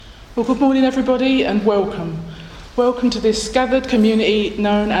Well, good morning everybody and welcome. Welcome to this gathered community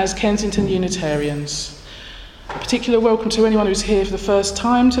known as Kensington Unitarians. A particular welcome to anyone who's here for the first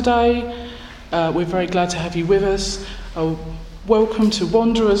time today. We're very glad to have you with us. Welcome to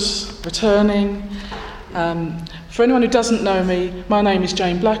wanderers returning. For anyone who doesn't know me, my name is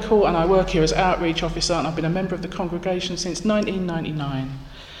Jane Blackall and I work here as Outreach Officer, and I've been a member of the congregation since 1999.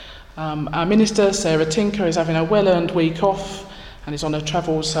 Our minister, Sarah Tinker, is having a well-earned week off and is on her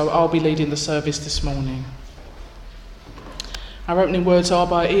travels, so I'll be leading the service this morning. Our opening words are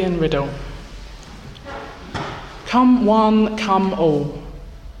by Ian Riddle. Come one, come all.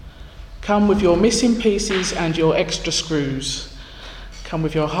 Come with your missing pieces and your extra screws. Come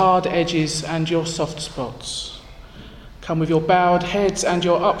with your hard edges and your soft spots. Come with your bowed heads and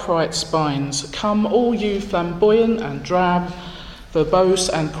your upright spines. Come all you flamboyant and drab, verbose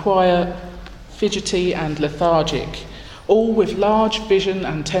and quiet, fidgety and lethargic, all with large vision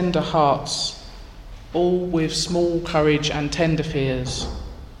and tender hearts, all with small courage and tender fears.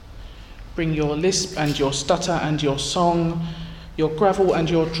 Bring your lisp and your stutter and your song, your gravel and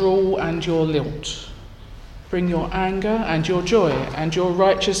your drawl and your lilt. Bring your anger and your joy and your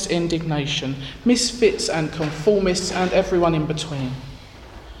righteous indignation, misfits and conformists and everyone in between.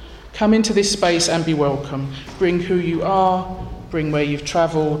 Come into this space and be welcome. Bring who you are, bring where you've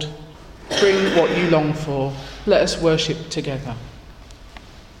travelled, bring what you long for. Let us worship together.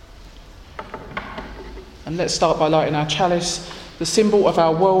 And let's start by lighting our chalice, the symbol of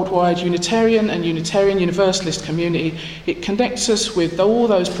our worldwide Unitarian and Unitarian Universalist community. It connects us with all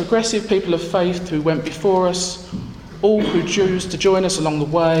those progressive people of faith who went before us, all who choose to join us along the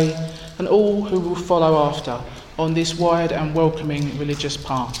way, and all who will follow after on this wide and welcoming religious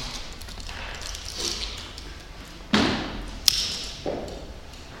path.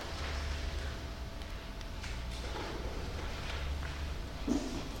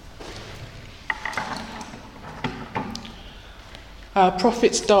 Our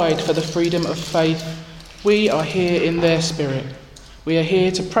prophets died for the freedom of faith. We are here in their spirit. We are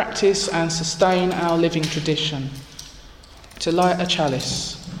here to practice and sustain our living tradition, to light a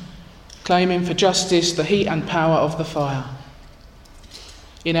chalice, claiming for justice the heat and power of the fire.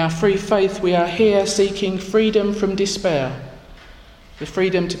 In our free faith, we are here seeking freedom from despair, the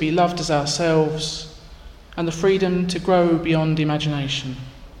freedom to be loved as ourselves, and the freedom to grow beyond imagination.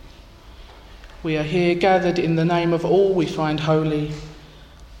 We are here gathered in the name of all we find holy.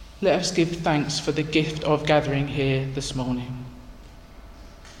 Let us give thanks for the gift of gathering here this morning.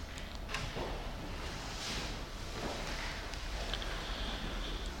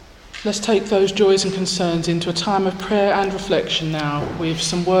 Let's take those joys and concerns into a time of prayer and reflection now, with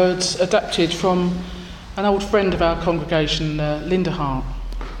some words adapted from an old friend of our congregation, Linda Hart.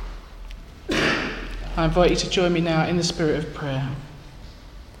 I invite you to join me now in the spirit of prayer.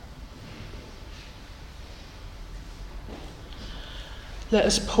 Let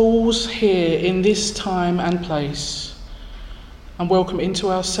us pause here in this time and place and welcome into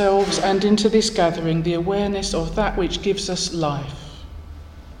ourselves and into this gathering the awareness of that which gives us life.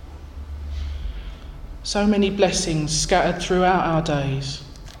 So many blessings scattered throughout our days.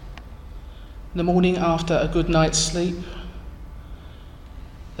 The morning after a good night's sleep,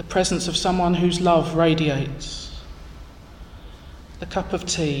 the presence of someone whose love radiates, the cup of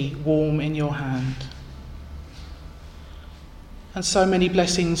tea warm in your hand. And so many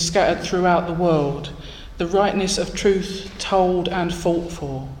blessings scattered throughout the world, the rightness of truth told and fought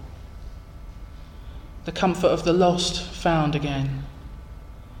for, the comfort of the lost found again,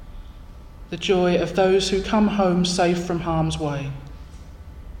 the joy of those who come home safe from harm's way.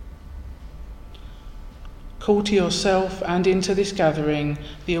 Call to yourself and into this gathering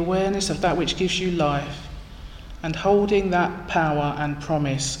the awareness of that which gives you life, and holding that power and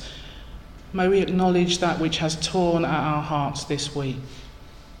promise, may we acknowledge that which has torn at our hearts this week.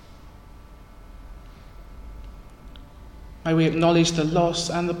 May we acknowledge the loss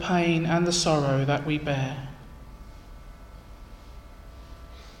and the pain and the sorrow that we bear.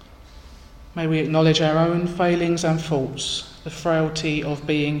 May we acknowledge our own failings and faults, the frailty of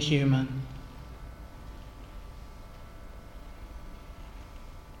being human.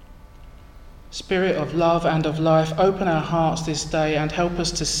 Spirit of love and of life, open our hearts this day and help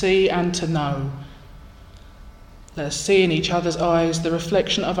us to see and to know. Let us see in each other's eyes the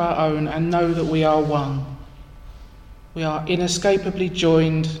reflection of our own and know that we are one. We are inescapably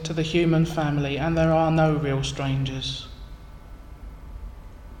joined to the human family and there are no real strangers.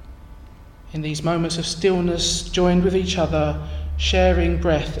 In these moments of stillness, joined with each other, sharing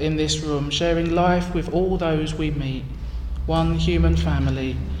breath in this room, sharing life with all those we meet, one human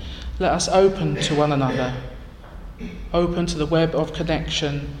family, let us open to one another, open to the web of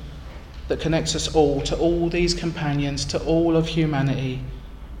connection, that connects us all to all these companions, to all of humanity,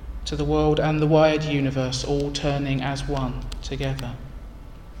 to the world and the wide universe, all turning as one together.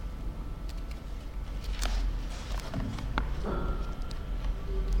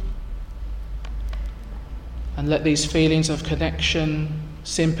 And let these feelings of connection,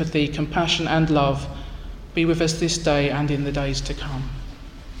 sympathy, compassion and love be with us this day and in the days to come.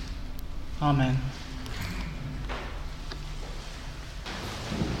 Amen.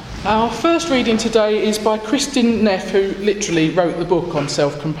 Our first reading today is by Kristin Neff, who literally wrote the book on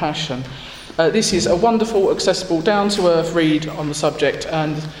self-compassion. This is a wonderful, accessible, down-to-earth read on the subject,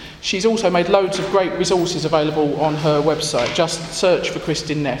 and she's also made loads of great resources available on her website. Just search for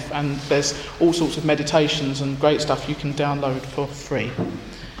Kristin Neff, and there's all sorts of meditations and great stuff you can download for free.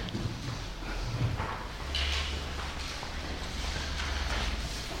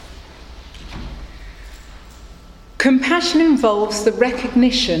 Compassion involves the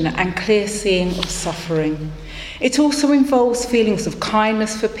recognition and clear seeing of suffering. It also involves feelings of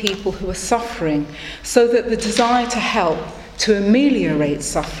kindness for people who are suffering, so that the desire to help, to ameliorate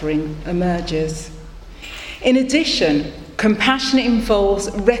suffering, emerges. In addition, compassion involves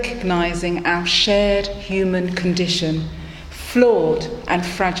recognising our shared human condition, flawed and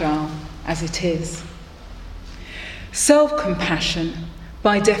fragile as it is. Self-compassion,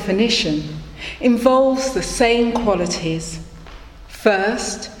 by definition, involves the same qualities.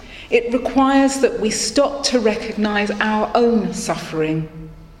 First, it requires that we stop to recognise our own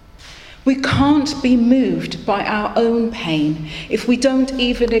suffering. We can't be moved by our own pain if we don't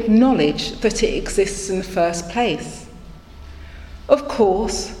even acknowledge that it exists in the first place. Of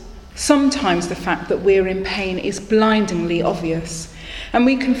course, sometimes the fact that we're in pain is blindingly obvious, and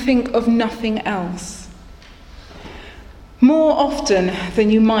we can think of nothing else. More often than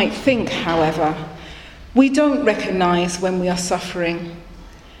you might think, however, we don't recognise when we are suffering.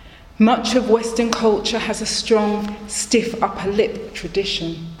 Much of Western culture has a strong, stiff upper lip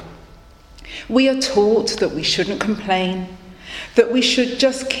tradition. We are taught that we shouldn't complain, that we should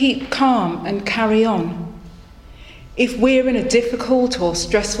just keep calm and carry on. If we're in a difficult or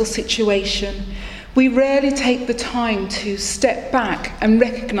stressful situation, we rarely take the time to step back and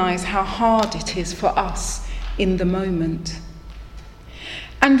recognise how hard it is for us in the moment.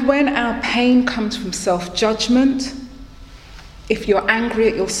 And when our pain comes from self-judgment, if you're angry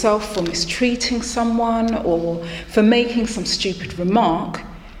at yourself for mistreating someone or for making some stupid remark,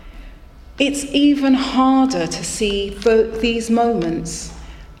 it's even harder to see these moments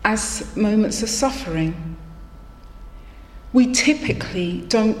as moments of suffering. We typically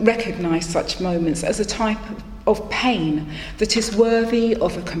don't recognise such moments as a type of pain that is worthy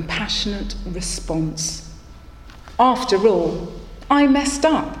of a compassionate response. After all, I messed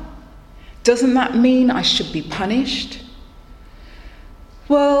up. Doesn't that mean I should be punished?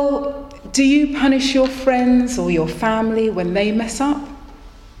 Well, do you punish your friends or your family when they mess up?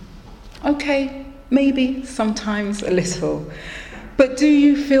 Okay, maybe sometimes a little. But do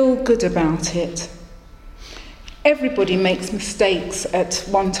you feel good about it? Everybody makes mistakes at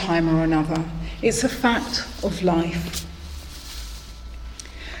one time or another. It's a fact of life.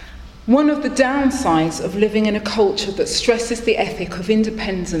 One of the downsides of living in a culture that stresses the ethic of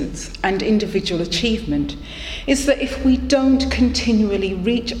independence and individual achievement is that if we don't continually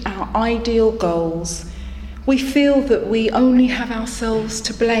reach our ideal goals, we feel that we only have ourselves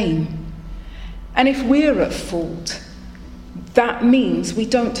to blame. And if we're at fault, that means we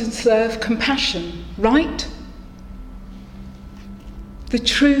don't deserve compassion, right? The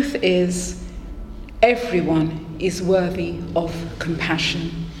truth is, everyone is worthy of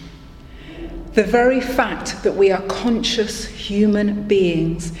compassion. The very fact that we are conscious human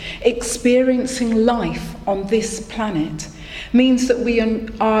beings experiencing life on this planet means that we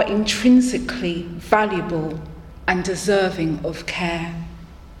are intrinsically valuable and deserving of care.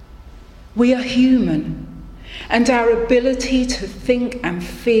 We are human, and our ability to think and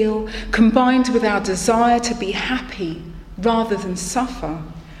feel, combined with our desire to be happy rather than suffer,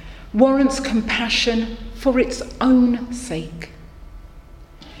 warrants compassion for its own sake.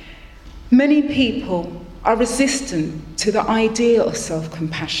 Many people are resistant to the idea of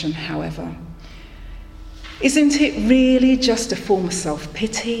self-compassion, however. Isn't it really just a form of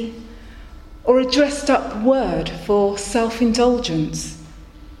self-pity, or a dressed-up word for self-indulgence?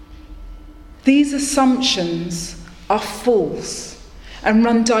 These assumptions are false and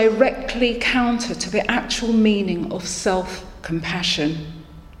run directly counter to the actual meaning of self-compassion.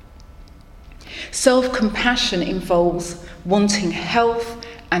 Self-compassion involves wanting health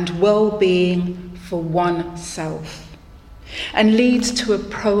and well-being for oneself. and leads to a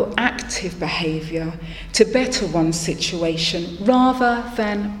proactive behaviour to better one's situation rather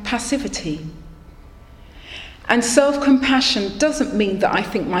than passivity. And self-compassion doesn't mean that I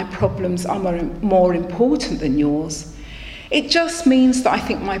think my problems are more important than yours. It just means that I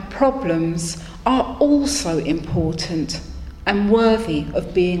think my problems are also important and worthy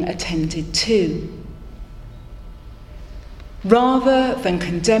of being attended to. Rather than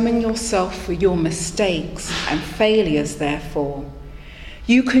condemning yourself for your mistakes and failures, therefore,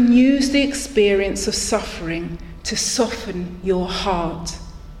 you can use the experience of suffering to soften your heart.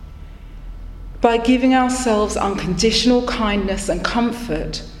 By giving ourselves unconditional kindness and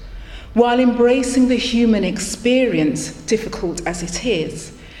comfort, while embracing the human experience, difficult as it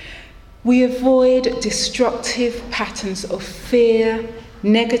is, we avoid destructive patterns of fear,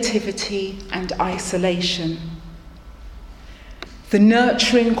 negativity, and isolation. The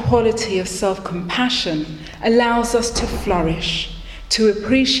nurturing quality of self-compassion allows us to flourish, to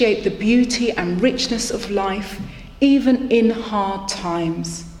appreciate the beauty and richness of life, even in hard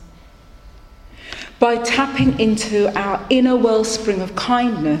times. By tapping into our inner wellspring of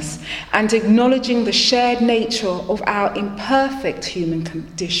kindness and acknowledging the shared nature of our imperfect human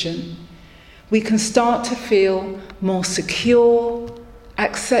condition, we can start to feel more secure,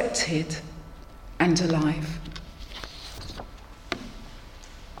 accepted, and alive.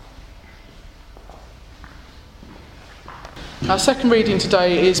 Our second reading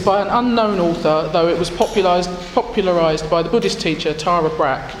today is by an unknown author, though it was popularised by the Buddhist teacher Tara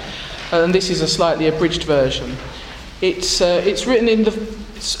Brach, and this is a slightly abridged version. It's written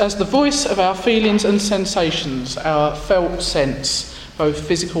as the voice of our feelings and sensations, our felt sense, both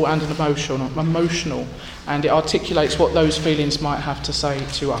physical and emotional, and it articulates what those feelings might have to say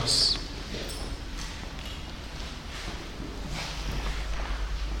to us.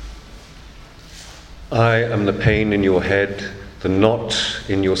 I am the pain in your head, the knot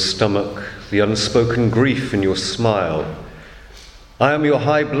in your stomach, the unspoken grief in your smile. I am your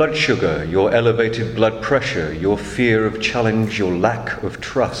high blood sugar, your elevated blood pressure, your fear of challenge, your lack of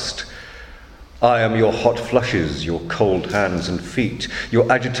trust. I am your hot flushes, your cold hands and feet,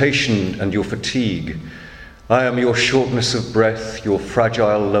 your agitation and your fatigue. I am your shortness of breath, your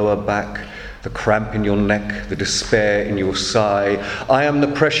fragile lower back, the cramp in your neck, the despair in your sigh. I am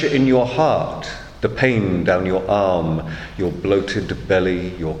the pressure in your heart, the pain down your arm, your bloated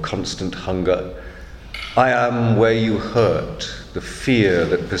belly, your constant hunger. I am where you hurt, the fear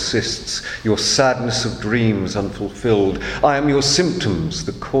that persists, your sadness of dreams unfulfilled. I am your symptoms,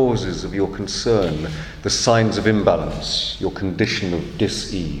 the causes of your concern, the signs of imbalance, your condition of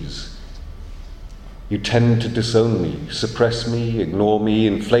dis-ease. You tend to disown me, suppress me, ignore me,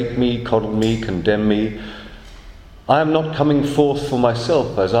 inflate me, coddle me, condemn me. I am not coming forth for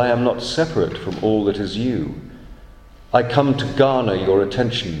myself, as I am not separate from all that is you. I come to garner your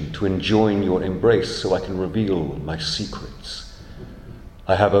attention, to enjoin your embrace, so I can reveal my secrets.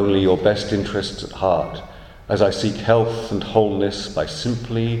 I have only your best interests at heart, as I seek health and wholeness by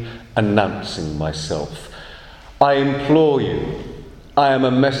simply announcing myself. I implore you, I am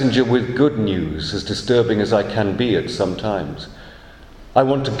a messenger with good news, as disturbing as I can be at some times. I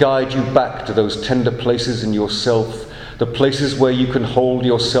want to guide you back to those tender places in yourself, the places where you can hold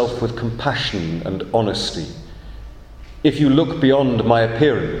yourself with compassion and honesty. If you look beyond my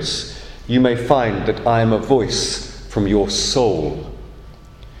appearance, you may find that I am a voice from your soul.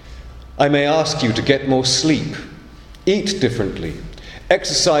 I may ask you to get more sleep, eat differently,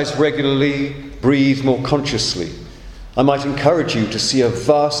 exercise regularly, breathe more consciously. I might encourage you to see a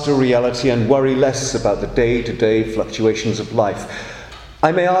vaster reality and worry less about the day-to-day fluctuations of life.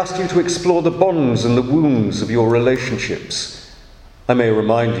 I may ask you to explore the bonds and the wounds of your relationships. I may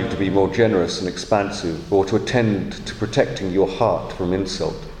remind you to be more generous and expansive, or to attend to protecting your heart from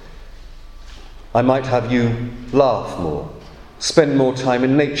insult. I might have you laugh more, spend more time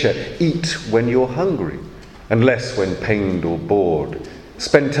in nature, eat when you're hungry, and less when pained or bored.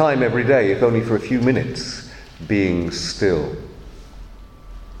 Spend time every day, if only for a few minutes, being still.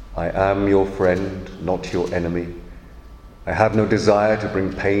 I am your friend, not your enemy. I have no desire to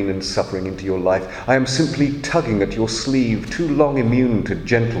bring pain and suffering into your life. I am simply tugging at your sleeve, too long immune to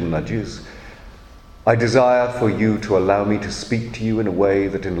gentle nudges. I desire for you to allow me to speak to you in a way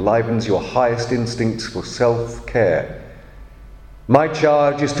that enlivens your highest instincts for self-care. My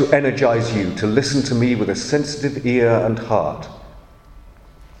charge is to energize you to listen to me with a sensitive ear and heart.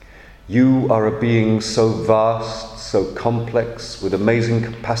 You are a being so vast, so complex, with amazing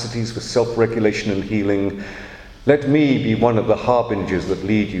capacities for self-regulation and healing. Let me be one of the harbingers that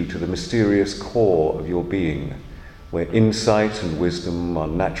lead you to the mysterious core of your being, where insight and wisdom are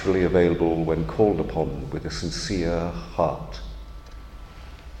naturally available when called upon with a sincere heart.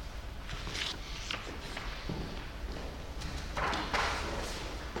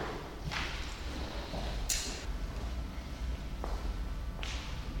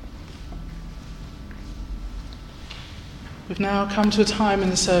 We've now come to a time in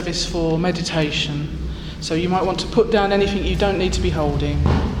the service for meditation, so you might want to put down anything you don't need to be holding.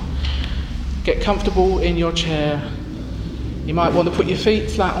 Get comfortable in your chair. You might want to put your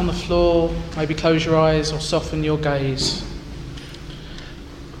feet flat on the floor, maybe close your eyes or soften your gaze.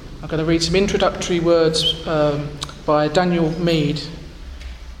 I'm going to read some introductory words by Daniel Mead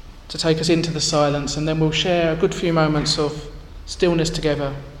to take us into the silence, and then we'll share a good few moments of stillness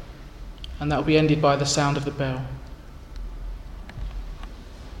together, and that will be ended by the sound of the bell.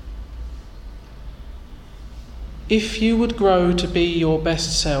 If you would grow to be your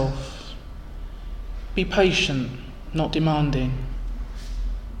best self, be patient, not demanding,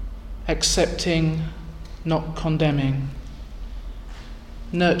 accepting, not condemning,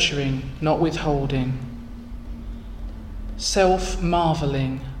 nurturing, not withholding,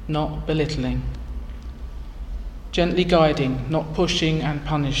 self-marvelling, not belittling, gently guiding, not pushing and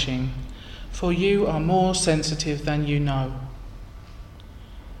punishing, for you are more sensitive than you know.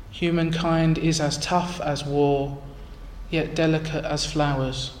 Humankind is as tough as war, yet delicate as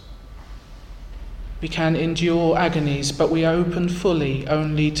flowers. We can endure agonies, but we open fully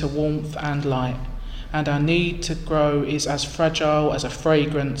only to warmth and light, and our need to grow is as fragile as a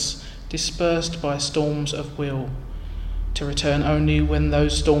fragrance dispersed by storms of will, to return only when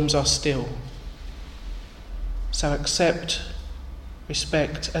those storms are still. So accept,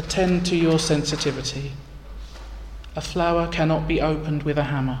 respect, attend to your sensitivity. A flower cannot be opened with a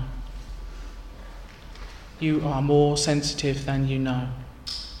hammer. You are more sensitive than you know.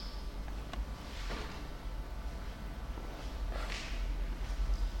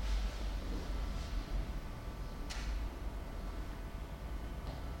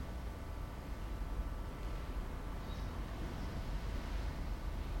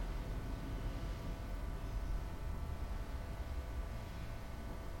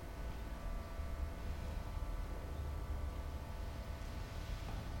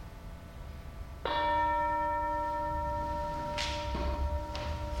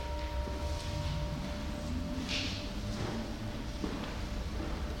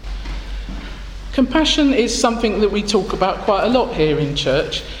 Compassion is something that we talk about quite a lot here in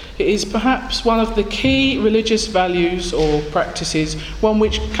church. It is perhaps one of the key religious values or practices, one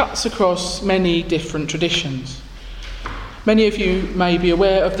which cuts across many different traditions. Many of you may be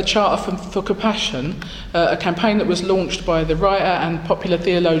aware of the Charter for Compassion, a campaign that was launched by the writer and popular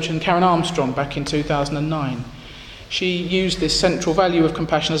theologian Karen Armstrong back in 2009. She used this central value of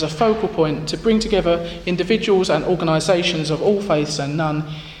compassion as a focal point to bring together individuals and organisations of all faiths and none,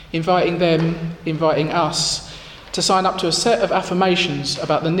 inviting us to sign up to a set of affirmations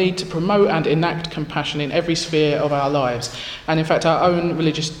about the need to promote and enact compassion in every sphere of our lives. And in fact, our own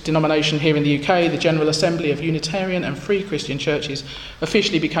religious denomination here in the UK, the General Assembly of Unitarian and Free Christian Churches,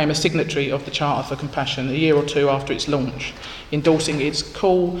 officially became a signatory of the Charter for Compassion a year or two after its launch, endorsing its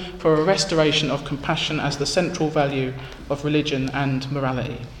call for a restoration of compassion as the central value of religion and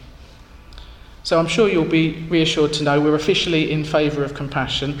morality. So I'm sure you'll be reassured to know we're officially in favour of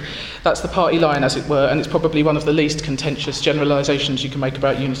compassion. That's the party line, as it were, and it's probably one of the least contentious generalisations you can make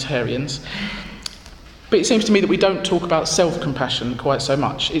about Unitarians. But it seems to me that we don't talk about self-compassion quite so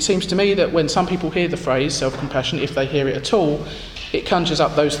much. It seems to me that when some people hear the phrase self-compassion, if they hear it at all, it conjures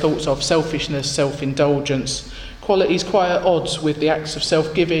up those thoughts of selfishness, self-indulgence, qualities quite at odds with the acts of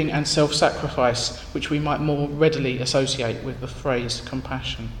self-giving and self-sacrifice, which we might more readily associate with the phrase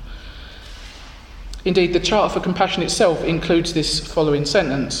compassion. Indeed, the Charter for Compassion itself includes this following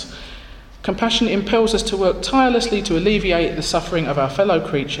sentence: compassion impels us to work tirelessly to alleviate the suffering of our fellow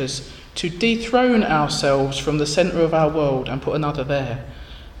creatures, to dethrone ourselves from the centre of our world and put another there,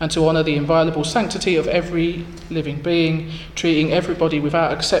 and to honour the inviolable sanctity of every living being, treating everybody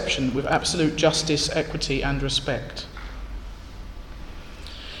without exception with absolute justice, equity and respect.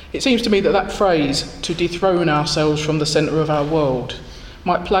 It seems to me that that phrase, to dethrone ourselves from the centre of our world,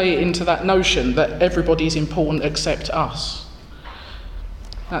 might play into that notion that everybody is important except us.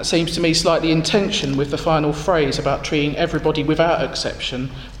 That seems to me slightly in tension with the final phrase about treating everybody without exception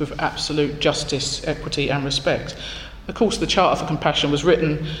with absolute justice, equity and respect. Of course, the Charter for Compassion was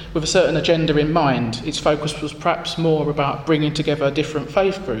written with a certain agenda in mind. Its focus was perhaps more about bringing together different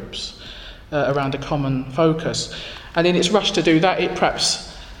faith groups around a common focus. And in its rush to do that, it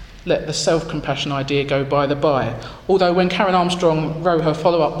perhaps let the self-compassion idea go by the by. Although when Karen Armstrong wrote her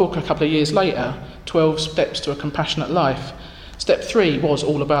follow-up book a couple of years later, 12 Steps to a Compassionate Life, step 3 was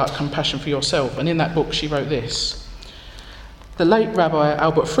all about compassion for yourself, and in that book she wrote this: "The late Rabbi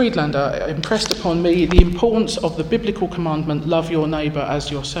Albert Friedlander impressed upon me the importance of the biblical commandment, love your neighbour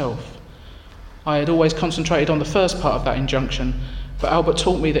as yourself. I had always concentrated on the first part of that injunction, but Albert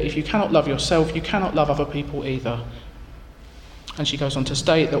taught me that if you cannot love yourself, you cannot love other people either." And she goes on to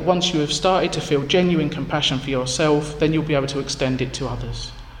state that once you have started to feel genuine compassion for yourself, then you'll be able to extend it to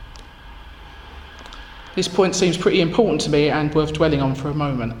others. This point seems pretty important to me and worth dwelling on for a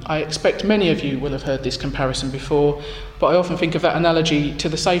moment. I expect many of you will have heard this comparison before, but I often think of that analogy to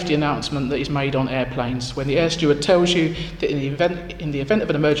the safety announcement that is made on airplanes, when the air steward tells you that in the event of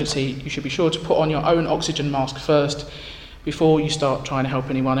an emergency, you should be sure to put on your own oxygen mask first before you start trying to help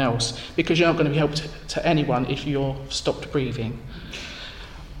anyone else, because you're not going to be helped to anyone if you're stopped breathing.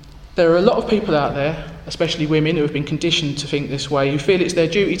 There are a lot of people out there, especially women, who have been conditioned to think this way, who feel it's their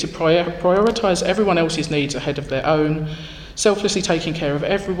duty to prioritise everyone else's needs ahead of their own, selflessly taking care of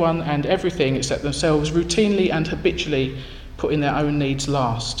everyone and everything except themselves, routinely and habitually putting their own needs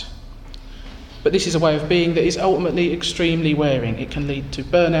last. But this is a way of being that is ultimately extremely wearing. It can lead to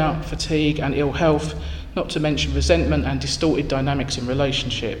burnout, fatigue and ill health, not to mention resentment and distorted dynamics in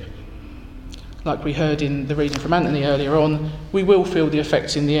relationship. Like we heard in the reading from Anthony earlier on, we will feel the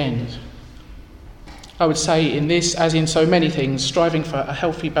effects in the end. I would say in this, as in so many things, striving for a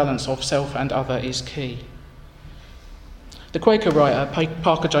healthy balance of self and other is key. The Quaker writer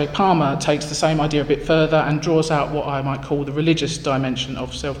Parker J. Palmer takes the same idea a bit further and draws out what I might call the religious dimension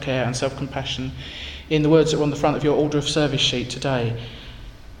of self-care and self-compassion in the words that are on the front of your order of service sheet today.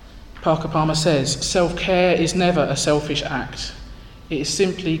 Parker Palmer says, "Self-care is never a selfish act. It is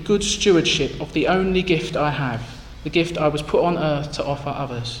simply good stewardship of the only gift I have, the gift I was put on earth to offer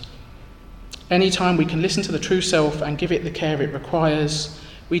others. Any time we can listen to the true self and give it the care it requires,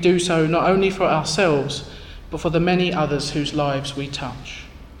 we do so not only for ourselves, but for the many others whose lives we touch."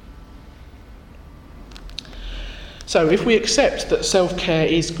 So if we accept that self-care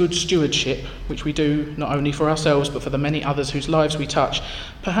is good stewardship, which we do not only for ourselves but for the many others whose lives we touch,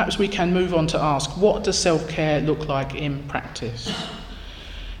 perhaps we can move on to ask, what does self-care look like in practice?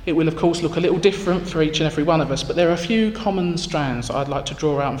 It will of course look a little different for each and every one of us, but there are a few common strands I'd like to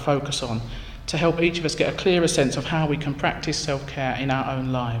draw out and focus on to help each of us get a clearer sense of how we can practice self-care in our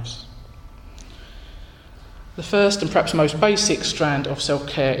own lives. The first and perhaps most basic strand of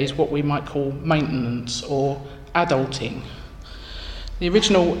self-care is what we might call maintenance or adulting. The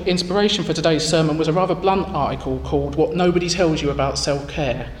original inspiration for today's sermon was a rather blunt article called "What Nobody Tells You About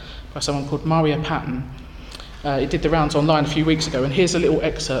Self-Care" by someone called Maria Patton. It did the rounds online a few weeks ago, and here's a little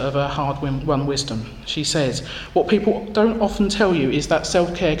excerpt of her hard-won wisdom. She says, "What people don't often tell you is that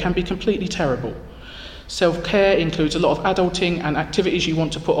self-care can be completely terrible. Self-care includes a lot of adulting and activities you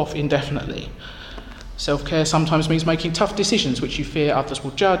want to put off indefinitely. Self-care sometimes means making tough decisions which you fear others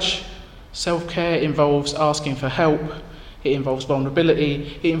will judge. Self-care involves asking for help. It involves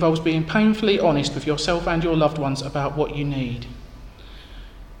vulnerability. It involves being painfully honest with yourself and your loved ones about what you need."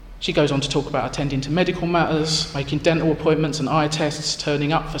 She goes on to talk about attending to medical matters, making dental appointments and eye tests,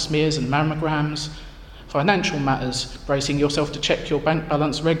 turning up for smears and mammograms, financial matters, bracing yourself to check your bank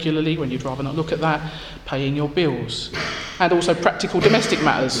balance regularly when you'd rather not look at that, paying your bills, and also practical domestic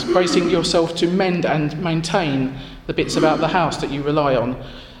matters, bracing yourself to mend and maintain the bits about the house that you rely on,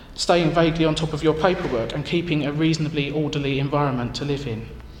 staying vaguely on top of your paperwork and keeping a reasonably orderly environment to live in.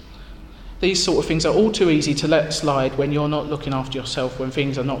 These sort of things are all too easy to let slide when you're not looking after yourself, when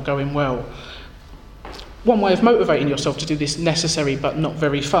things are not going well. One way of motivating yourself to do this necessary but not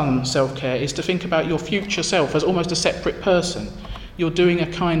very fun self-care is to think about your future self as almost a separate person. You're doing a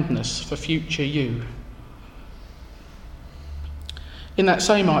kindness for future you. In that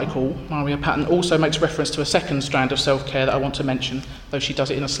same article, Maria Patton also makes reference to a second strand of self-care that I want to mention, though she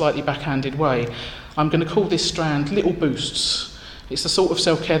does it in a slightly backhanded way. I'm going to call this strand little boosts. It's the sort of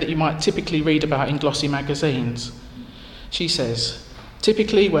self-care that you might typically read about in glossy magazines. She says,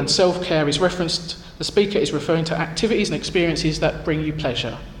 typically when self-care is referenced, the speaker is referring to activities and experiences that bring you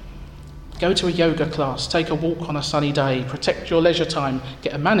pleasure. Go to a yoga class, take a walk on a sunny day, protect your leisure time,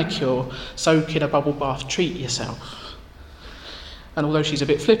 get a manicure, soak in a bubble bath, treat yourself. And although she's a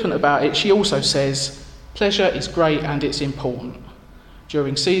bit flippant about it, she also says, pleasure is great and it's important.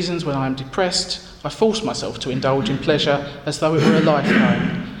 During seasons when I am depressed, I force myself to indulge in pleasure as though it were a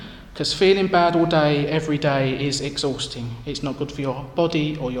lifeline, because feeling bad all day, every day is exhausting. It's not good for your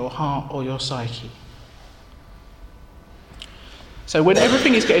body or your heart or your psyche. So when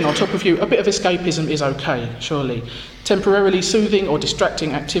everything is getting on top of you, a bit of escapism is okay, surely. Temporarily soothing or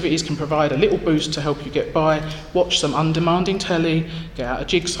distracting activities can provide a little boost to help you get by. Watch some undemanding telly, get out a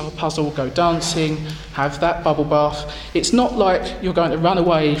jigsaw puzzle, go dancing, have that bubble bath. It's not like you're going to run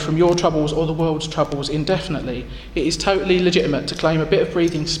away from your troubles or the world's troubles indefinitely. It is totally legitimate to claim a bit of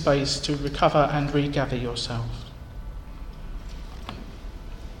breathing space to recover and regather yourself.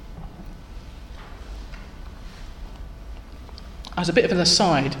 As a bit of an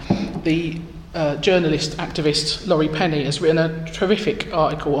aside, the journalist, activist Laurie Penny has written a terrific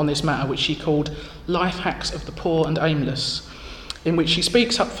article on this matter which she called Life Hacks of the Poor and Aimless, in which she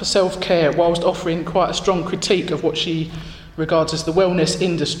speaks up for self-care whilst offering quite a strong critique of what she regards as the wellness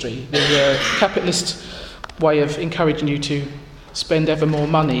industry, the capitalist way of encouraging you to spend ever more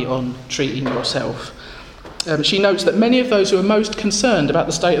money on treating yourself. She notes that many of those who are most concerned about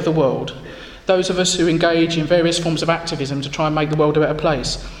the state of the world, those of us who engage in various forms of activism to try and make the world a better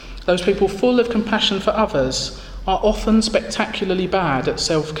place, those people full of compassion for others are often spectacularly bad at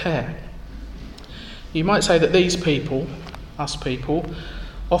self-care. You might say that these people, us people,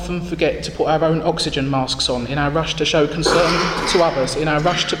 often forget to put our own oxygen masks on in our rush to show concern to others, in our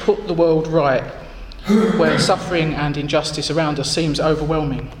rush to put the world right, where suffering and injustice around us seems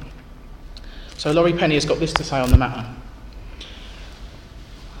overwhelming. So Laurie Penny has got this to say on the matter.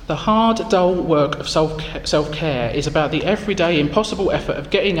 The hard, dull work of self-care is about the everyday, impossible effort of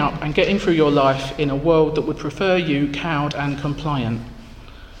getting up and getting through your life in a world that would prefer you cowed and compliant.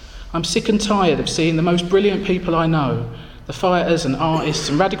 I'm sick and tired of seeing the most brilliant people I know, the fighters and artists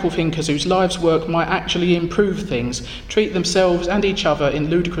and radical thinkers whose lives' work might actually improve things, treat themselves and each other in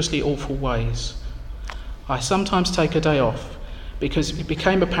ludicrously awful ways. I sometimes take a day off because it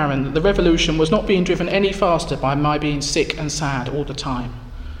became apparent that the revolution was not being driven any faster by my being sick and sad all the time.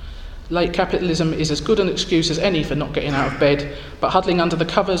 Late capitalism is as good an excuse as any for not getting out of bed, but huddling under the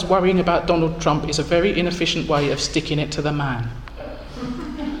covers worrying about Donald Trump is a very inefficient way of sticking it to the man.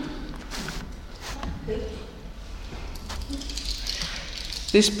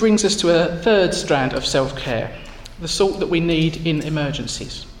 This brings us to a third strand of self-care, the sort that we need in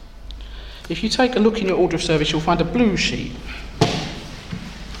emergencies. If you take a look in your order of service, you'll find a blue sheet.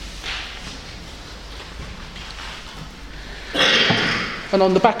 And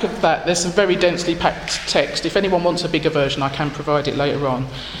on the back of that, there's some very densely packed text. If anyone wants a bigger version, I can provide it later on.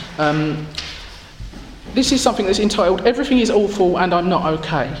 This is something that's entitled, Everything is Awful and I'm Not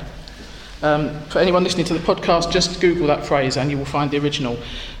Okay. For anyone listening to the podcast, just Google that phrase and you will find the original.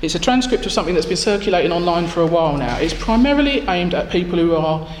 It's a transcript of something that's been circulating online for a while now. It's primarily aimed at people who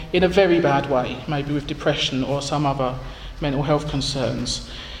are in a very bad way, maybe with depression or some other mental health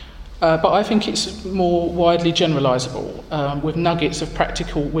concerns. But I think it's more widely generalisable, with nuggets of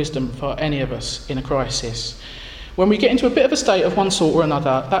practical wisdom for any of us in a crisis. When we get into a bit of a state of one sort or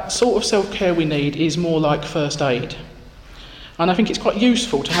another, that sort of self-care we need is more like first aid. And I think it's quite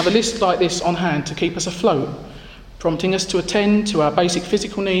useful to have a list like this on hand to keep us afloat, prompting us to attend to our basic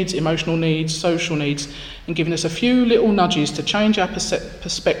physical needs, emotional needs, social needs, and giving us a few little nudges to change our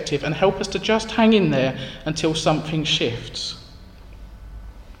perspective and help us to just hang in there until something shifts.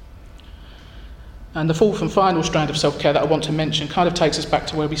 And the fourth and final strand of self-care that I want to mention kind of takes us back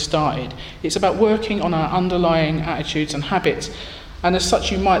to where we started. It's about working on our underlying attitudes and habits, and as such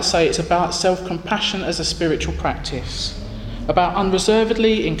you might say it's about self-compassion as a spiritual practice, about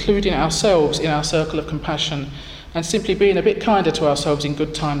unreservedly including ourselves in our circle of compassion and simply being a bit kinder to ourselves in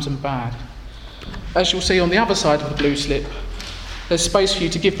good times and bad. As you'll see on the other side of the blue slip, there's space for you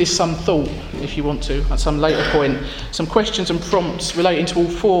to give this some thought, if you want to, at some later point. Some questions and prompts relating to all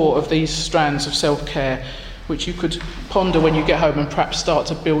four of these strands of self-care, which you could ponder when you get home and perhaps start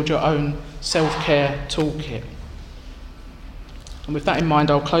to build your own self-care toolkit. And with that in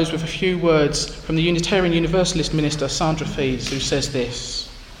mind, I'll close with a few words from the Unitarian Universalist minister Sandra Fees, who says this: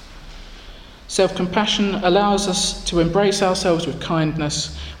 self-compassion allows us to embrace ourselves with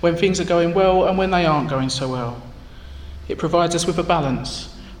kindness when things are going well and when they aren't going so well. It provides us with a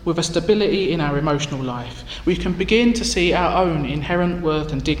balance, with a stability in our emotional life. We can begin to see our own inherent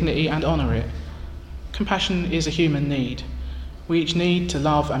worth and dignity and honour it. Compassion is a human need. We each need to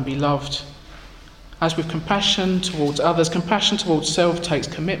love and be loved. As with compassion towards others, compassion towards self takes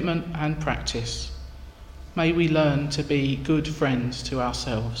commitment and practice. May we learn to be good friends to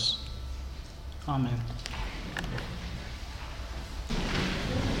ourselves. Amen.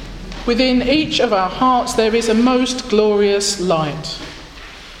 Within each of our hearts there is a most glorious light.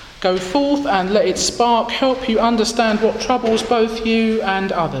 Go forth and let its spark help you understand what troubles both you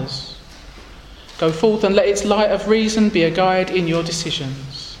and others. Go forth and let its light of reason be a guide in your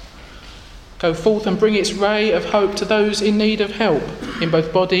decisions. Go forth and bring its ray of hope to those in need of help in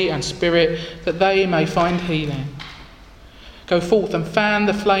both body and spirit, that they may find healing. Go forth and fan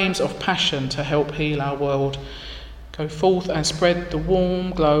the flames of passion to help heal our world. Go forth and spread the warm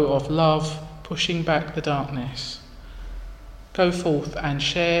glow of love, pushing back the darkness. Go forth and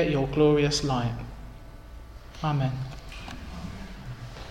share your glorious light. Amen.